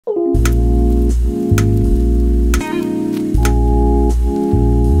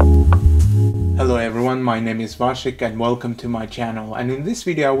my name is Vashik and welcome to my channel. And in this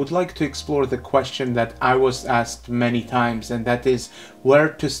video I would like to explore the question that I was asked many times, and that is where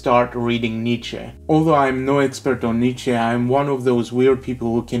to start reading Nietzsche. Although I am no expert on Nietzsche, I am one of those weird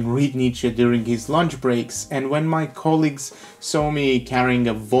people who can read Nietzsche during his lunch breaks, and when my colleagues saw me carrying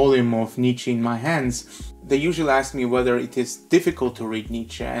a volume of Nietzsche in my hands, they usually ask me whether it is difficult to read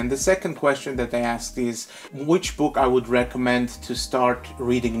Nietzsche. And the second question that they asked is which book I would recommend to start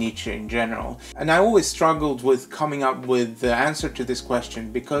reading Nietzsche in general. And I always struggled with coming up with the answer to this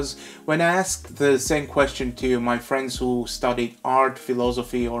question, because when I asked the same question to my friends who studied art,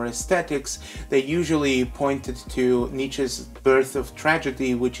 philosophy or aesthetics, they usually pointed to Nietzsche's Birth of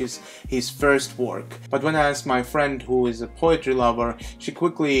Tragedy, which is his first work. But when I asked my friend who is a poetry lover, she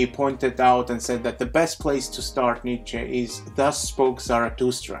quickly pointed out and said that the best place to start Nietzsche is Thus Spoke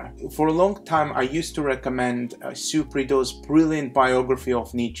Zarathustra. For a long time I used to recommend Sue Prideaux's brilliant biography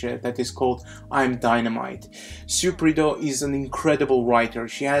of Nietzsche that is called I'm Dynamite. Sue Prideaux is an incredible writer.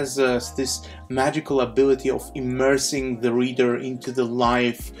 She has this magical ability of immersing the reader into the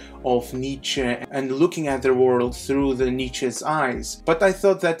life of Nietzsche and looking at the world through the Nietzsche's eyes. But I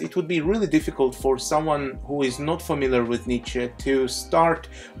thought that it would be really difficult for someone who is not familiar with Nietzsche to start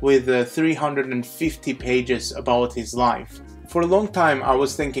with 350 pages about his life. For a long time I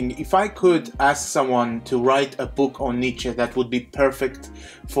was thinking, if I could ask someone to write a book on Nietzsche that would be perfect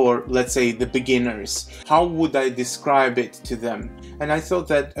for, let's say, the beginners, how would I describe it to them? And I thought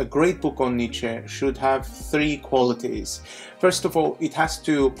that a great book on Nietzsche should have three qualities. First of all, it has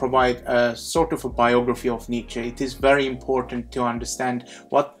to provide a sort of a biography of Nietzsche. It is very important to understand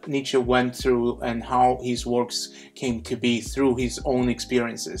what Nietzsche went through and how his works came to be through his own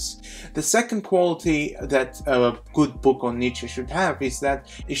experiences. The second quality that a good book on Nietzsche should have is that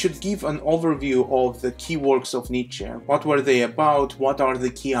it should give an overview of the key works of Nietzsche. What were they about? What are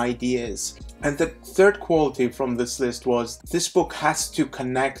the key ideas? And the third quality from this list was this book has to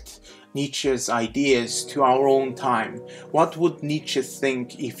connect Nietzsche's ideas to our own time. What would Nietzsche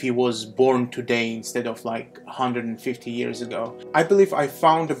think if he was born today instead of like 150 years ago? I believe I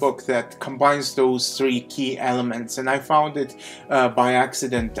found a book that combines those three key elements, and I found it by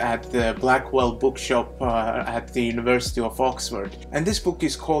accident at the Blackwell bookshop at the University of Oxford. And this book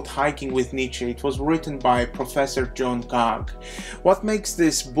is called Hiking with Nietzsche. It was written by Professor John Kaag. What makes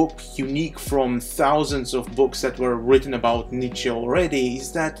this book unique from thousands of books that were written about Nietzsche already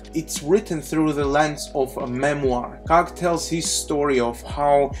is that it's written through the lens of a memoir. Kaag tells his story of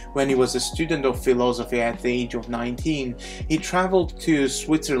how, when he was a student of philosophy at the age of 19, he traveled to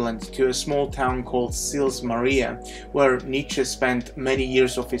Switzerland, to a small town called Sils Maria, where Nietzsche spent many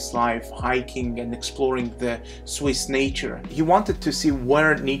years of his life hiking and exploring the Swiss nature. He wanted to see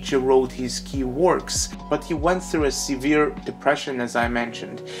where Nietzsche wrote his key works, but he went through a severe depression, as I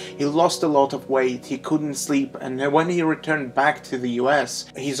mentioned. He lost a lot of weight, he couldn't sleep, and when he returned back to the US,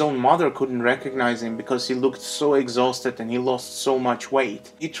 his own mother couldn't recognize him because he looked so exhausted and he lost so much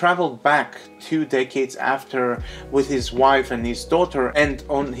weight. He traveled back 2 decades after with his wife and his daughter, and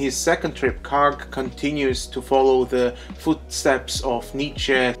on his second trip Kaag continues to follow the footsteps of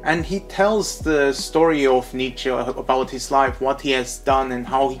Nietzsche, and he tells the story of Nietzsche about his life, what he has done and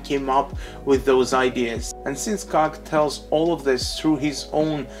how he came up with those ideas. And since Kaag tells all of this through his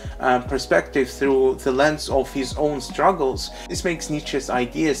own perspective, through the lens of his own struggles, this makes Nietzsche's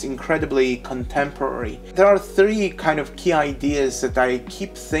ideas incredibly contemporary. There are three kind of key ideas that I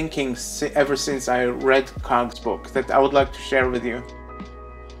keep thinking ever since I read Kaag's book that I would like to share with you.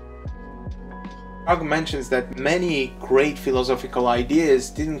 Kaag mentions that many great philosophical ideas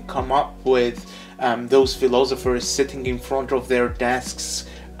didn't come up with those philosophers sitting in front of their desks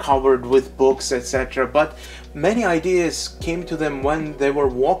covered with books, etc. But many ideas came to them when they were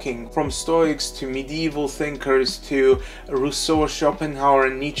walking, from Stoics to medieval thinkers to Rousseau, Schopenhauer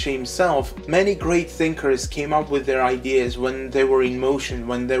and Nietzsche himself. Many great thinkers came up with their ideas when they were in motion,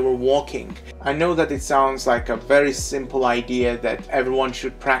 when they were walking. I know that it sounds like a very simple idea that everyone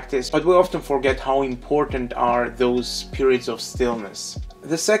should practice, but we often forget how important are those periods of stillness.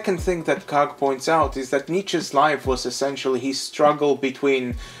 The second thing that Kaag points out is that Nietzsche's life was essentially his struggle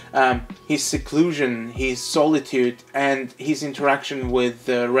between his seclusion, his solitude, and his interaction with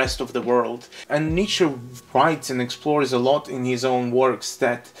the rest of the world. And Nietzsche writes and explores a lot in his own works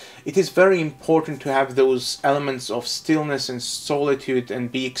that it is very important to have those elements of stillness and solitude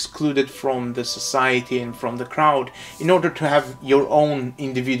and be excluded from the society and from the crowd in order to have your own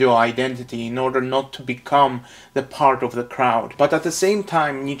individual identity, in order not to become the part of the crowd. But at the same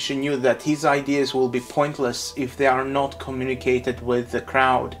time, Nietzsche knew that his ideas will be pointless if they are not communicated with the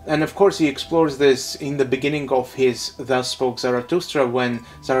crowd. And of course he explores this in the beginning of his Thus Spoke Zarathustra, when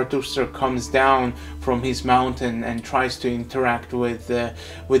Zarathustra comes down from his mountain and tries to interact with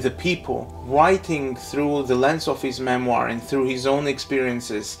the people. Writing through the lens of his memoir and through his own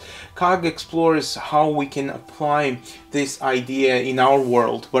experiences, Kaag explores how we can apply this idea in our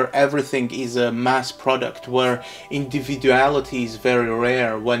world, where everything is a mass product, where individuality is very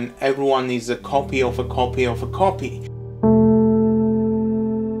rare, when everyone is a copy of a copy of a copy.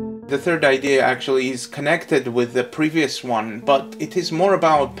 The third idea actually is connected with the previous one, but it is more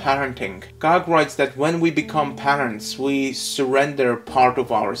about parenting. Kaag writes that when we become parents, we surrender part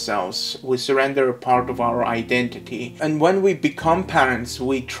of ourselves, we surrender part of our identity. And when we become parents,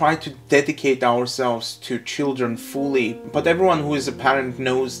 we try to dedicate ourselves to children fully. But everyone who is a parent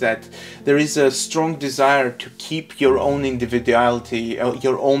knows that there is a strong desire to keep your own individuality,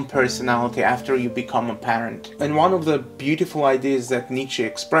 your own personality after you become a parent. And one of the beautiful ideas that Nietzsche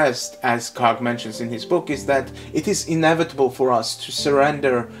expressed, as Kaag mentions in his book, is that it is inevitable for us to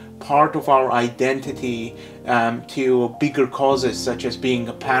surrender part of our identity to bigger causes, such as being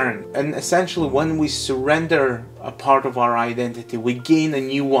a parent. And essentially, when we surrender a part of our identity, we gain a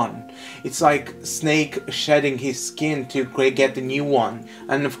new one. It's like snake shedding his skin to get a new one.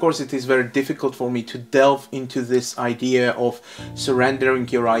 And of course it is very difficult for me to delve into this idea of surrendering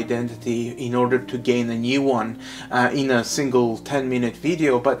your identity in order to gain a new one in a single 10-minute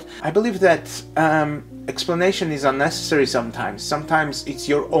video, but I believe that explanation is unnecessary sometimes. Sometimes it's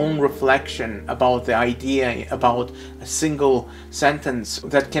your own reflection about the idea, about a single sentence,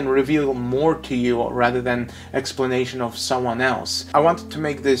 that can reveal more to you rather than explanation of someone else. I wanted to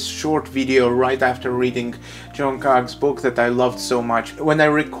make this short video right after reading John Kaag's book that I loved so much. When I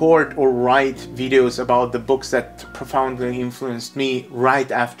record or write videos about the books that profoundly influenced me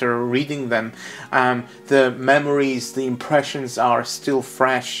right after reading them, the memories, the impressions are still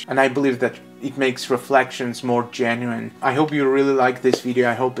fresh, and I believe that it makes reflections more genuine. I hope you really like this video.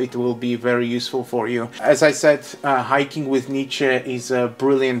 I hope it will be very useful for you. As I said, Hiking with Nietzsche is a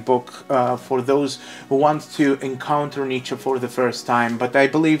brilliant book for those who want to encounter Nietzsche for the first time. But I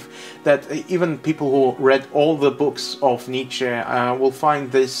believe that even people who read all the books of Nietzsche will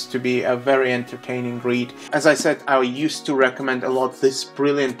find this to be a very entertaining read. As I said, I used to recommend a lot this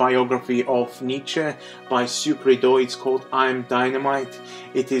brilliant biography of Nietzsche by Sue Prideaux. It's called I'm Dynamite.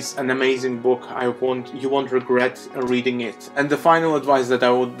 It is an amazing book. You won't regret reading it. And the final advice that I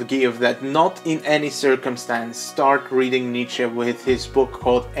would give, that not in any circumstance start reading Nietzsche with his book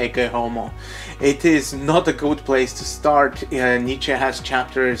called Ecce Homo. It is not a good place to start. Nietzsche has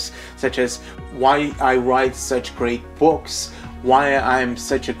chapters such as why I write such great books, why I'm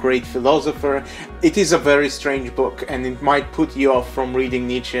such a great philosopher. It is a very strange book and it might put you off from reading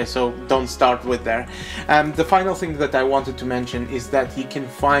Nietzsche, so don't start with there. The final thing that I wanted to mention is that you can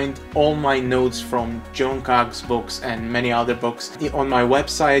find all my notes from John Kaag's books and many other books on my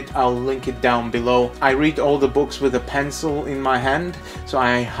website. I'll link it down below. I read all the books with a pencil in my hand, so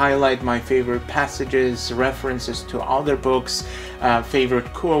I highlight my favorite passages, references to other books,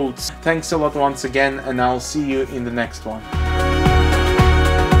 favorite quotes. Thanks a lot once again, and I'll see you in the next one.